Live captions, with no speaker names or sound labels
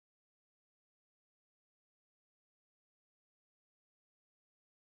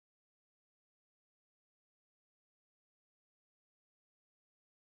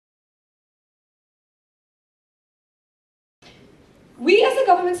We as a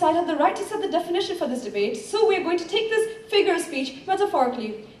government side have the right to set the definition for this debate, so we are going to take this figure of speech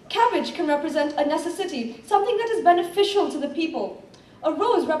metaphorically. Cabbage can represent a necessity, something that is beneficial to the people. A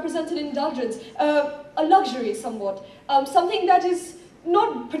rose represents an indulgence, a luxury somewhat, something that is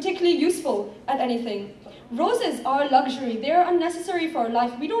not particularly useful at anything. Roses are a luxury. They're unnecessary for our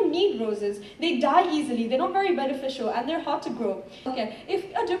life. We don't need roses. They die easily. They're not very beneficial and they're hard to grow. Okay, if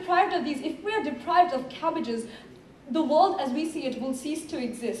we are deprived of these, if we are deprived of cabbages, the world as we see it will cease to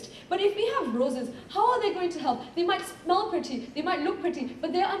exist. But if we have roses, how are they going to help? They might smell pretty, they might look pretty,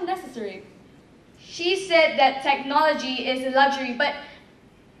 but they're unnecessary. She said that technology is a luxury, but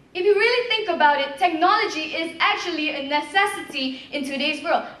if you really think about it, technology is actually a necessity in today's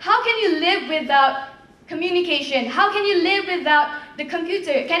world. How can you live without communication? How can you live without the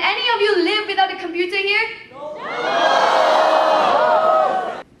computer? Can any of you live without a computer here?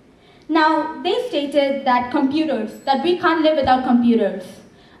 Now, they stated that we can't live without computers.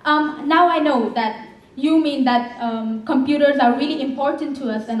 Now I know that you mean that computers are really important to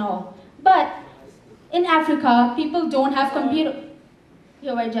us and all. But in Africa, people don't have computers.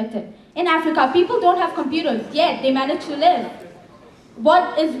 You're rejected. In Africa, people don't have computers, yet they manage to live.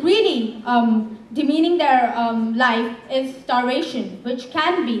 What is really demeaning their life is starvation, which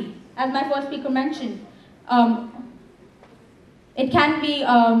can be, as my first speaker mentioned, it can be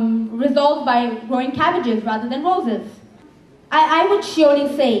resolved by growing cabbages rather than roses. I would surely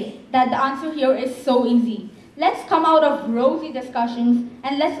say that the answer here is so easy. Let's come out of rosy discussions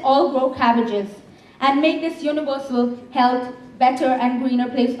and let's all grow cabbages and make this universal health better and greener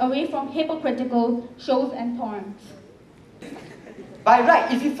place away from hypocritical shows and thorns. By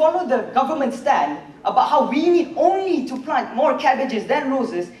right, if you follow the government stand about how we need only to plant more cabbages than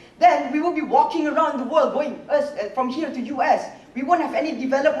roses, then we will be walking around the world going from here to US. We won't have any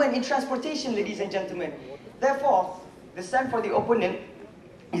development in transportation, ladies and gentlemen. Therefore, the stand for the opponent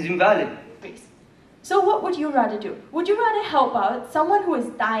is invalid. So what would you rather do? Would you rather help out someone who is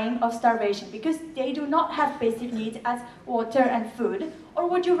dying of starvation because they do not have basic needs as water and food? Or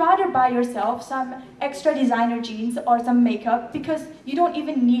would you rather buy yourself some extra designer jeans or some makeup because you don't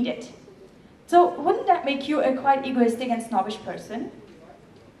even need it? So wouldn't that make you a quite egoistic and snobbish person?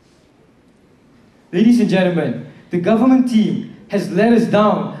 Ladies and gentlemen, the government team has led us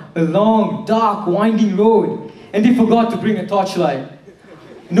down a long, dark, winding road, and they forgot to bring a torchlight.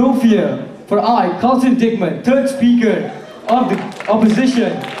 No fear, for I, Carlton Dickman, third speaker of the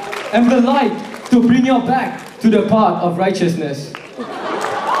opposition, am the light to bring you back to the path of righteousness.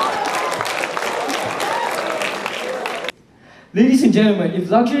 Ladies and gentlemen, if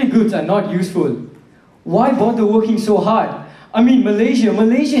luxury goods are not useful, why bother working so hard? I mean, Malaysia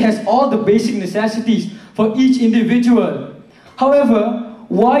has all the basic necessities for each individual. However,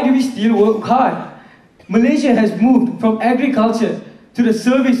 why do we still work hard? Malaysia has moved from agriculture to the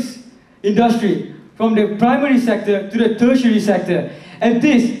service industry, from the primary sector to the tertiary sector, and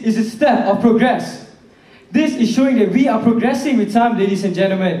this is a step of progress. This is showing that we are progressing with time, ladies and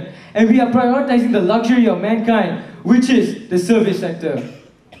gentlemen, and we are prioritizing the luxury of mankind, which is the service sector.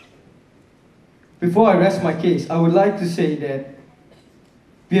 Before I rest my case, I would like to say that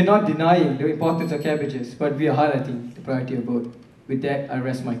we are not denying the importance of cabbages, but we are highlighting the priority of both. With that, I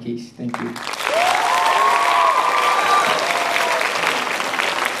rest my case. Thank you.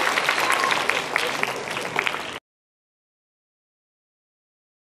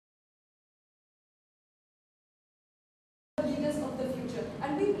 Leaders of the future,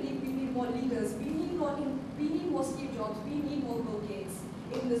 and we believe we need more leaders. We need more Steve Jobs. We need more Bill Gates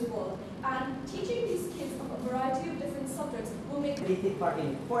in this world. And teaching these kids a variety of different subjects will make They take part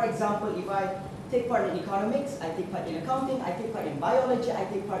in. For example, if I take part in economics, I take part in accounting, I take part in biology, I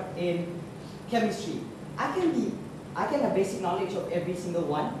take part in chemistry. I can have basic knowledge of every single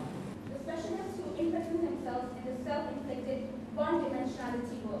one. The specialists who imprison themselves in the self-inflicted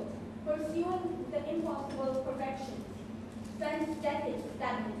one-dimensionality world, pursuing the impossible perfection, spends decades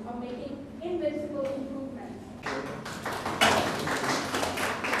stagnant or making invincible improvements.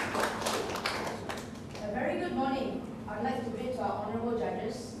 A very good morning. I'd like to greet to our honourable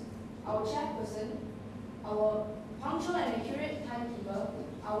judges, our chairperson, our punctual and accurate timekeeper,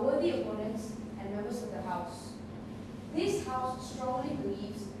 our worthy opponents, and members of the House. This House strongly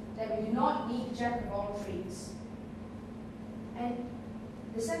believes that we do not need jack of all trades. And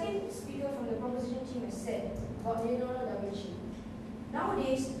the second speaker from the proposition team has said about Leonardo da Vinci.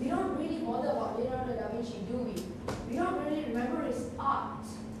 Nowadays, we don't really bother about Leonardo da Vinci, do we? We don't really remember his art,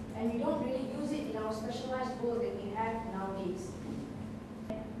 and we don't really use it in our specialized world that we have nowadays.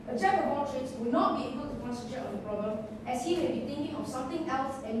 A jack of all trades would not be able to concentrate on the problem, as he may be thinking of something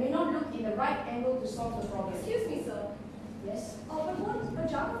else and may not look in the right angle to solve the problem. Excuse me, sir. Yes? But won't a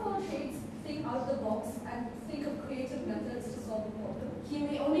jack of all trades think out of the box and think of creative methods to solve the problem? He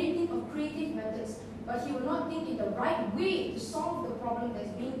may only think of creative methods, but he will not think in the right way to solve the problem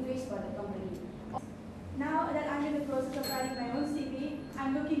that's being faced by the company. Now that I'm in the process of writing my own CV,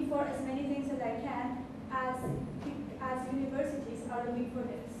 I'm looking for as many things as I can as universities are looking for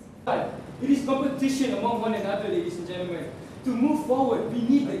this. It is competition among one another, ladies and gentlemen. To move forward, we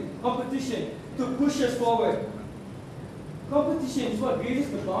need the competition to push us forward. Competition is what raises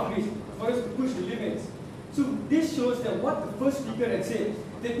the boundaries for us to push the limits. So this shows that what the first speaker had said,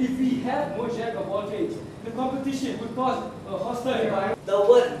 that if we have more jack of all trades, the competition would cause a hostile environment. The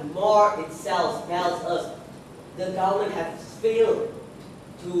word more itself tells us the government has failed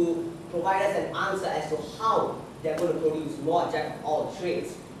to provide us an answer as to how they're going to produce more jack of all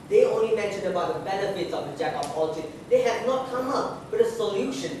trades. They only mentioned about the benefits of the jack of all trades. They have not come up with a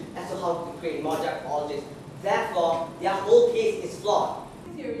solution as to how to create more jack of all trades. Therefore, their whole case is flawed.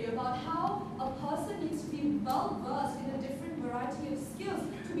 Theory about how a person needs to be well versed in a different variety of skills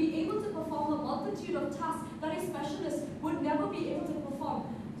to be able to perform a multitude of tasks that a specialist would never be able to perform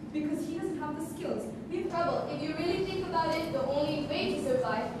because he doesn't have the skills. We have trouble. If you really think about it, the only way to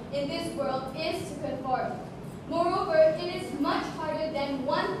survive in this world is to conform. Moreover, it is much harder than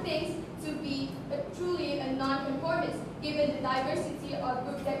one thinks to be truly a non-conformist, given the diversity of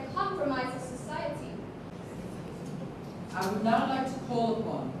groups that compromise a society. I would now like to call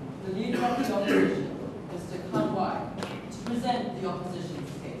upon the leader of the opposition, Mr. Kanwai, to present the opposition's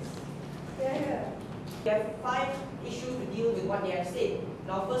case. We have 5 issues to deal with what they have said.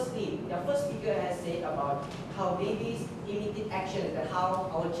 Now firstly, the first speaker has said about how babies imitate actions and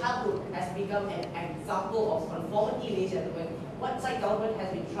how our childhood has become an example of conformity, ladies and gentlemen. What side government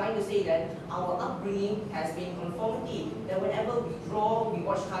has been trying to say that our upbringing has been conformity, that whenever we draw, we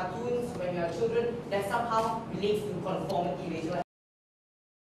watch cartoons when we are children, that somehow relates to conformity, ladies and gentlemen.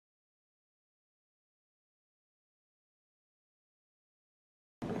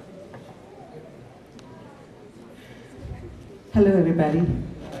 Hello, everybody.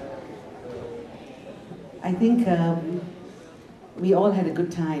 I think we all had a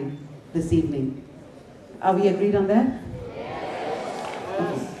good time this evening. Are we agreed on that?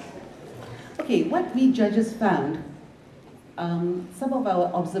 Yes. Okay, what we judges found, some of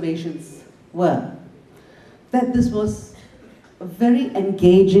our observations were that this was a very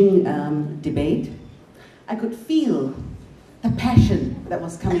engaging debate. I could feel the passion that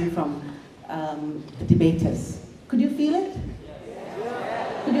was coming from the debaters. Could you feel it?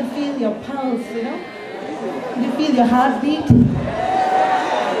 Could you feel your pulse, you know? Could you feel your heartbeat?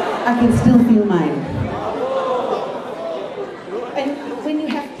 I can still feel mine. And when you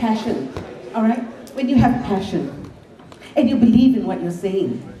have passion, all right? When you have passion and you believe in what you're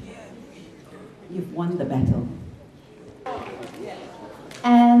saying, you've won the battle.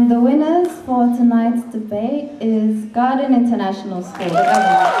 And the winners for tonight's debate is Garden International School.